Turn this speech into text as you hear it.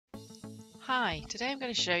Hi, today I'm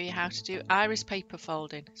going to show you how to do iris paper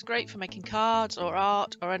folding. It's great for making cards or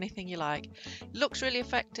art or anything you like. It looks really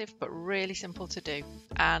effective but really simple to do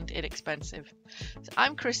and inexpensive. So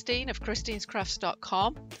I'm Christine of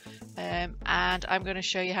christinescrafts.com and I'm going to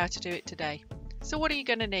show you how to do it today. So what are you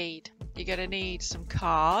going to need? You're going to need some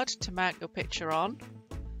card to mount your picture on.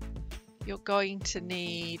 You're going to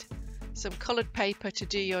need some coloured paper to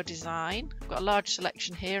do your design. I've got a large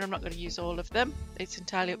selection here. I'm not going to use all of them. It's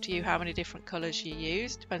entirely up to you how many different colours you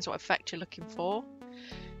use. Depends what effect you're looking for.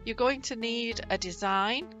 You're going to need a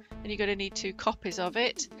design and you're going to need 2 copies of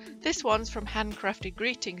it. This one's from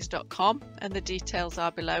handcraftedgreetings.com and the details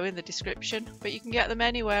are below in the description, but you can get them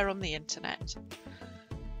anywhere on the internet.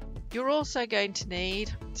 You're also going to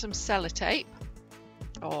need some sellotape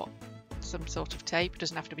or some sort of tape. It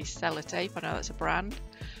doesn't have to be sellotape, I know that's a brand.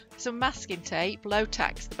 Some masking tape, low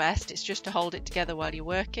tack's the best, it's just to hold it together while you're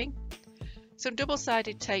working. Some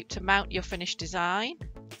double-sided tape to mount your finished design.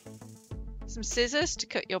 Some scissors to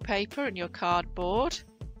cut your paper and your cardboard.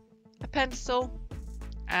 A pencil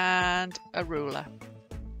and a ruler.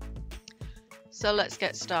 So let's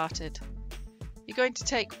get started. You're going to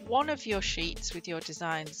take one of your sheets with your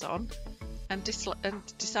designs on and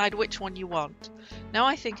decide which one you want. Now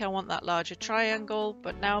I think I want that larger triangle,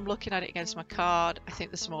 but now I'm looking at it against my card, I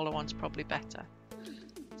think the smaller one's probably better.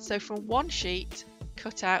 So from one sheet,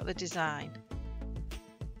 cut out the design.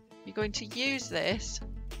 You're going to use this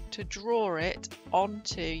to draw it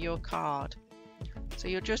onto your card. So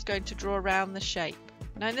you're just going to draw around the shape.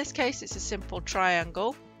 Now in this case it's a simple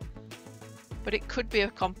triangle, but it could be a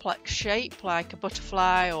complex shape like a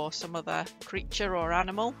butterfly or some other creature or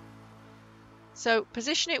animal. So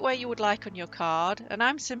position it where you would like on your card, and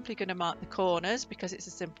I'm simply going to mark the corners because it's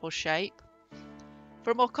a simple shape.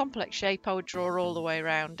 For a more complex shape I would draw all the way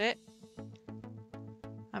around it.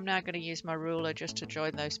 I'm now going to use my ruler just to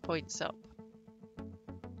join those points up.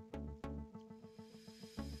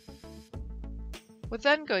 We're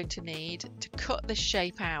then going to need to cut the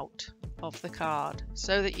shape out of the card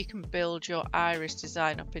so that you can build your iris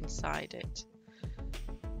design up inside it.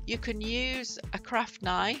 You can use a craft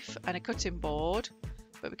knife and a cutting board,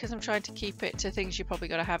 but because I'm trying to keep it to things you're probably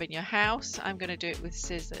going to have in your house, I'm going to do it with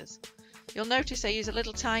scissors. You'll notice I use a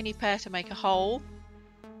little tiny pair to make a hole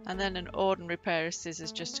and then an ordinary pair of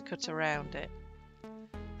scissors just to cut around it.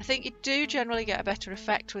 I think you do generally get a better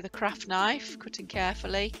effect with a craft knife, cutting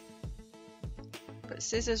carefully, but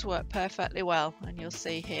scissors work perfectly well, and you'll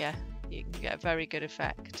see here you can get a very good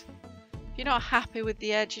effect. If you're not happy with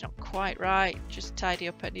the edge, you're not quite right, just tidy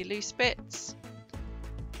up any loose bits.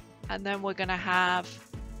 And then we're going to have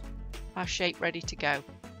our shape ready to go.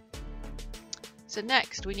 So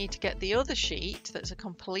next we need to get the other sheet that's a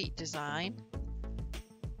complete design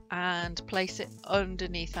and place it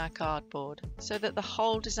underneath our cardboard so that the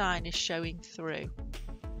whole design is showing through.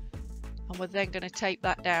 And we're then going to tape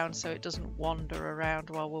that down so it doesn't wander around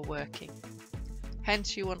while we're working.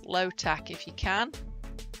 Hence you want low tack if you can,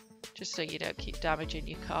 just so you don't keep damaging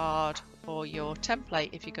your card or your template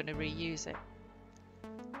if you're going to reuse it.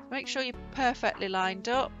 Make sure you're perfectly lined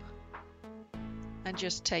up and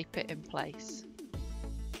just tape it in place.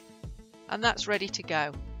 And that's ready to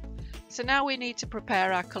go. So now we need to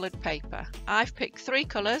prepare our coloured paper. I've picked 3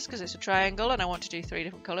 colours because it's a triangle and I want to do 3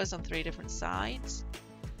 different colours on 3 different sides.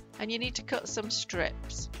 And you need to cut some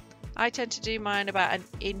strips. I tend to do mine about 1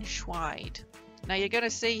 inch wide. Now you're going to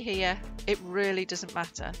see here it really doesn't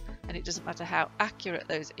matter, and it doesn't matter how accurate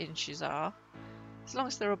those inches are. As long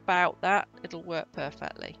as they're about that, it'll work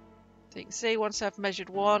perfectly. So you can see once I've measured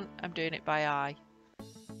 1, I'm doing it by eye.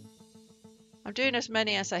 I'm doing as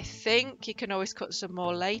many as I think. You can always cut some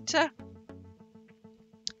more later.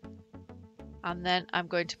 And then I'm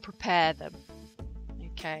going to prepare them.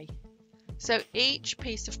 Okay. So each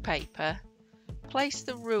piece of paper, place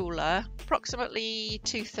the ruler approximately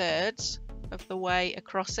 2/3 of the way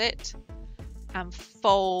across it and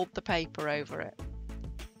fold the paper over it.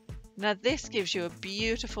 Now this gives you a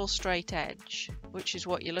beautiful straight edge, which is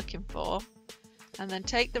what you're looking for. And then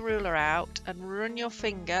take the ruler out and run your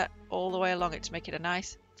finger all the way along it to make it a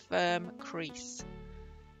nice firm crease.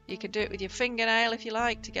 You can do it with your fingernail if you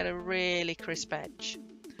like to get a really crisp edge.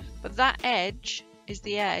 But that edge is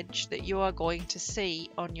the edge that you are going to see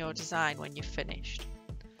on your design when you've finished.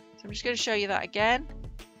 So I'm just going to show you that again.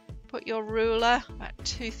 Put your ruler about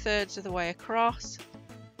 2/3 of the way across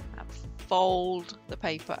and fold the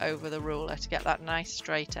paper over the ruler to get that nice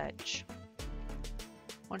straight edge.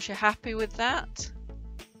 Once you're happy with that,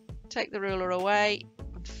 take the ruler away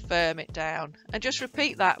and firm it down. And just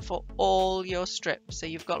repeat that for all your strips. So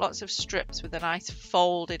you've got lots of strips with a nice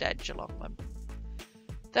folded edge along them.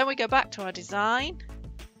 Then we go back to our design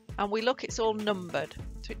and we look, it's all numbered,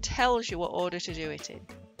 so it tells you what order to do it in.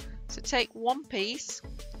 So take one piece,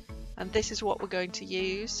 and this is what we're going to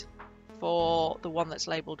use for the one that's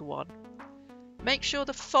labelled 1. Make sure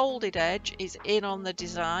the folded edge is in on the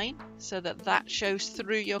design so that that shows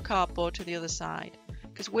through your cardboard to the other side,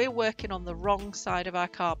 because we're working on the wrong side of our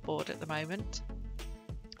cardboard at the moment.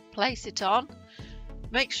 Place it on,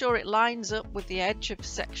 make sure it lines up with the edge of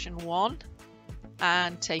section 1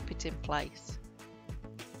 and tape it in place.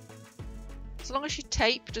 So long as your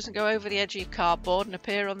tape doesn't go over the edge of your cardboard and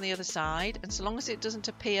appear on the other side, and so long as it doesn't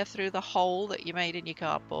appear through the hole that you made in your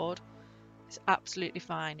cardboard, it's absolutely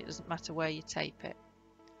fine. It doesn't matter where you tape it.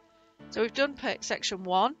 So we've done section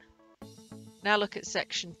 1. Now look at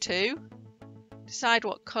section 2. Decide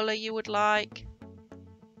what colour you would like.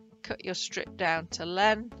 Cut your strip down to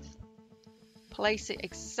length. Place it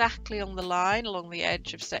exactly on the line along the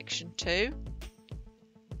edge of section 2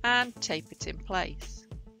 and tape it in place.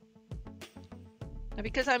 Now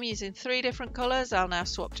because I'm using 3 different colours, I'll now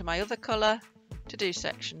swap to my other colour to do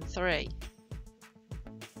section 3.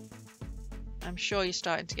 I'm sure you're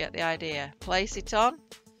starting to get the idea. Place it on,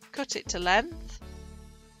 cut it to length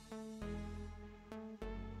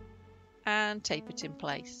and tape it in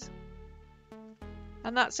place.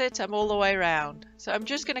 And that's it, I'm all the way around. So I'm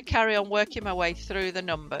just going to carry on working my way through the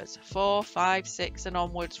numbers, 4, 5, 6 and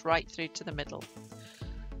onwards right through to the middle.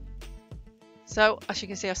 So as you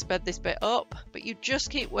can see, I've sped this bit up, but you just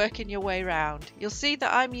keep working your way around. You'll see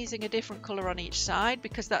that I'm using a different colour on each side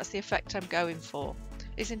because that's the effect I'm going for.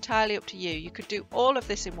 It's entirely up to you. You could do all of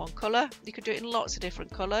this in one colour, you could do it in lots of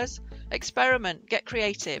different colours. Experiment, get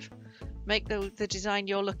creative, make the design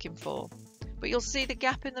you're looking for. But you'll see the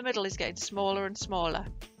gap in the middle is getting smaller and smaller.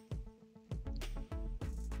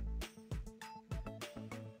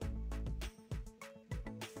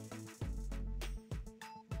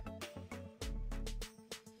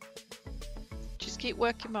 Just keep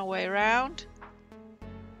working my way around.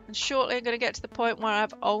 And shortly I'm going to get to the point where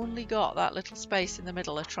I've only got that little space in the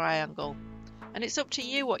middle, a triangle. And it's up to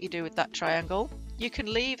you what you do with that triangle. You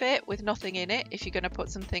can leave it with nothing in it if you're going to put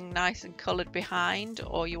something nice and coloured behind,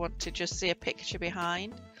 or you want to just see a picture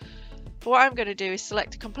behind. But what I'm going to do is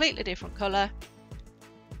select a completely different colour.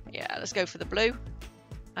 Yeah, let's go for the blue.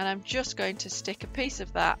 And I'm just going to stick a piece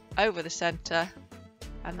of that over the centre,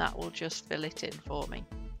 and that will just fill it in for me.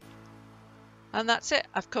 And that's it,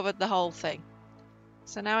 I've covered the whole thing.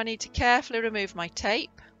 So now I need to carefully remove my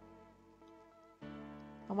tape.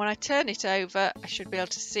 And when I turn it over, I should be able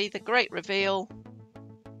to see the great reveal.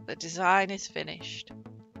 The design is finished.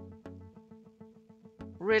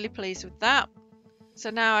 Really pleased with that. So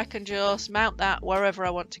now I can just mount that wherever I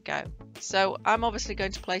want to go. So I'm obviously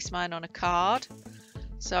going to place mine on a card.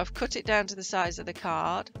 So I've cut it down to the size of the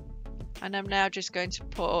card. And I'm now just going to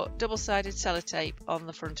put double-sided sellotape on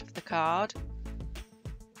the front of the card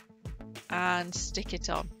and stick it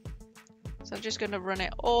on. So I'm just going to run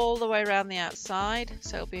it all the way around the outside,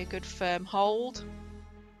 so it'll be a good firm hold.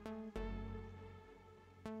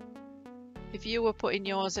 If you were putting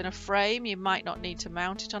yours in a frame, you might not need to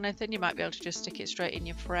mount it on anything, you might be able to just stick it straight in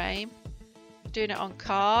your frame. Doing it on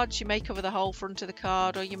cards, you may cover the whole front of the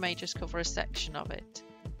card, or you may just cover a section of it.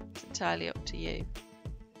 It's entirely up to you.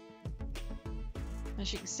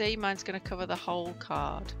 As you can see, mine's going to cover the whole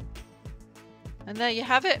card. And there you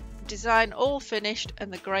have it, design all finished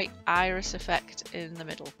and the great iris effect in the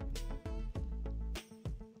middle.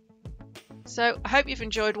 So I hope you've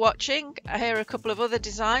enjoyed watching. Here are a couple of other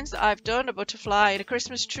designs that I've done, a butterfly and a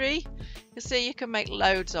Christmas tree. You'll see you can make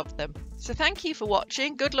loads of them. So thank you for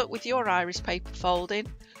watching, good luck with your iris paper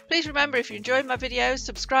folding. Please remember, if you enjoyed my videos,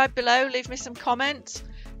 subscribe below, leave me some comments,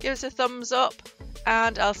 give us a thumbs up,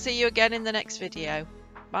 and I'll see you again in the next video.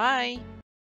 Bye!